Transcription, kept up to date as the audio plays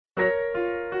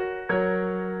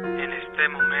ese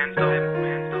momento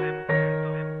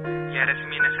y eres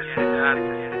mi necesidad,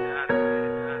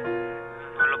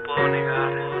 no lo puedo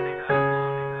negar.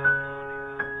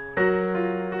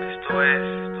 Esto es,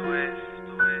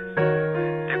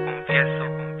 te confieso,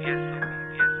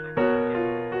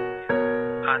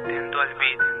 atento al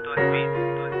beat.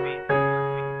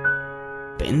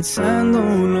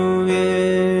 Pensándolo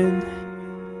bien,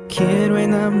 quiero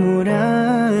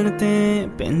enamorarte.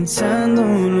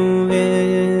 Pensándolo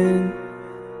bien,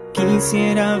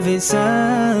 quisiera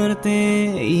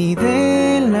besarte y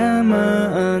de la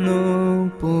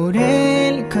mano por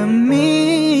el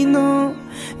camino.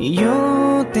 Y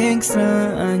yo te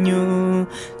extraño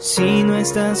si no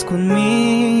estás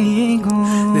conmigo.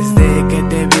 Desde que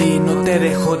te vi no te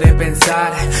dejo de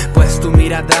pensar, pues tu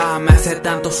mirada me hace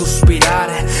tanto suspirar.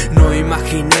 No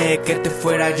imaginé que te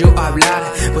fuera yo a hablar,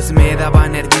 pues me daba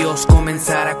nervios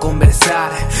comenzar a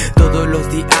conversar. Todos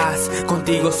los días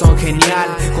contigo son genial,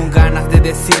 con ganas de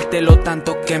decirte lo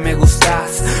tanto que me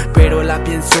gustas, pero la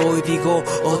pienso y digo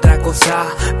otra cosa.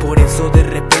 Por eso de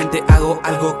repente hago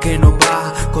algo que no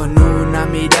va. Con una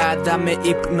mirada me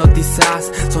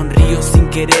hipnotizas, sonrío sin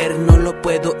querer, no lo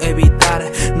puedo evitar.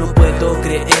 No puedo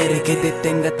creer que te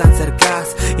tenga tan cerca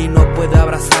y no pueda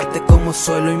abrazarte como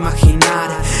suelo imaginar.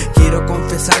 Quiero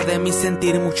confesar de mi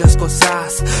sentir muchas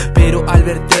cosas, pero al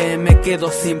verte me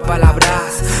quedo sin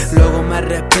palabras. Luego me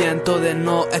arrepiento de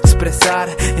no expresar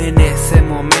en ese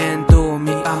momento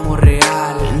mi amor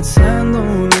real.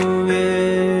 Pensándolo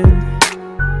bien,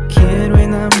 quiero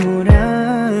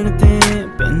enamorarte.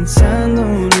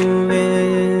 Pensándolo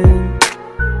bien,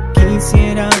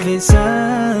 quisiera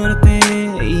besarte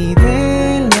y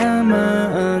de la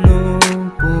mano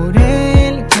por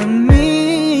el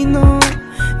camino.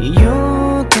 Y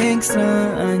yo te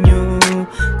extraño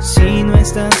si no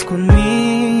estás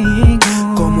conmigo.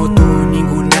 Como tú,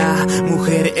 ninguna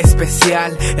mujer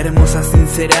especial, hermosa,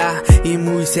 sincera y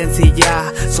muy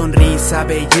sencilla. Sonrisa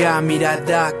bella,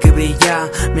 mirada que brilla,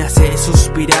 me hace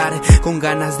suspirar con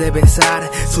ganas de besar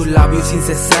sus labios sin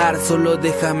cesar. Solo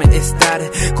déjame estar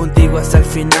contigo hasta el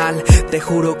final, te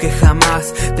juro que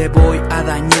jamás te voy a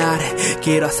dañar.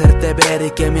 Quiero hacerte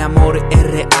ver que mi amor es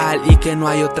real y que no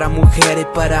hay otra mujer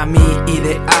para mí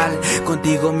ideal.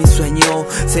 Contigo mi sueño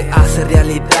se hace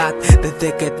realidad,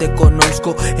 desde que te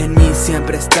conozco en mí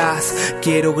siempre estás.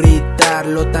 Quiero gritar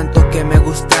lo tanto que me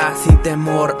gustas sin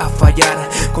temor a fallar.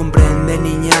 Comprende,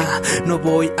 niña, no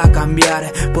voy a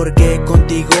cambiar, porque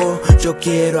contigo yo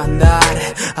quiero andar.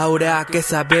 Ahora que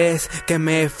sabes que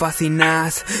me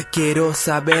fascinas, quiero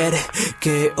saber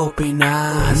qué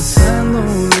opinas.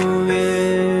 Pensándolo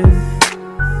bien,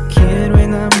 quiero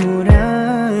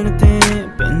enamorarte.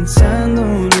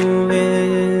 Pensándolo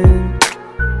bien,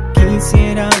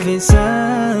 quisiera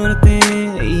besarte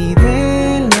y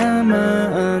de la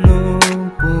mano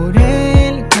por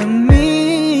el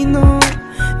camino.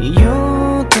 Y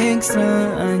yo te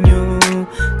extraño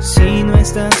si no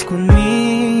estás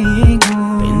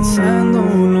conmigo.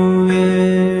 Pensándolo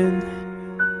bien,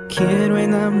 quiero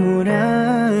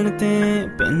enamorarte.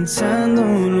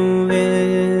 Pensándolo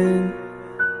bien,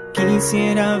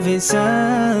 quisiera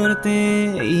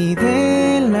besarte y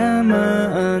de la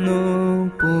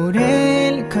mano por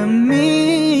el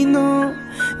camino.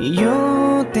 Y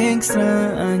yo te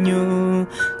extraño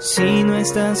si no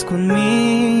estás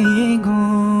conmigo.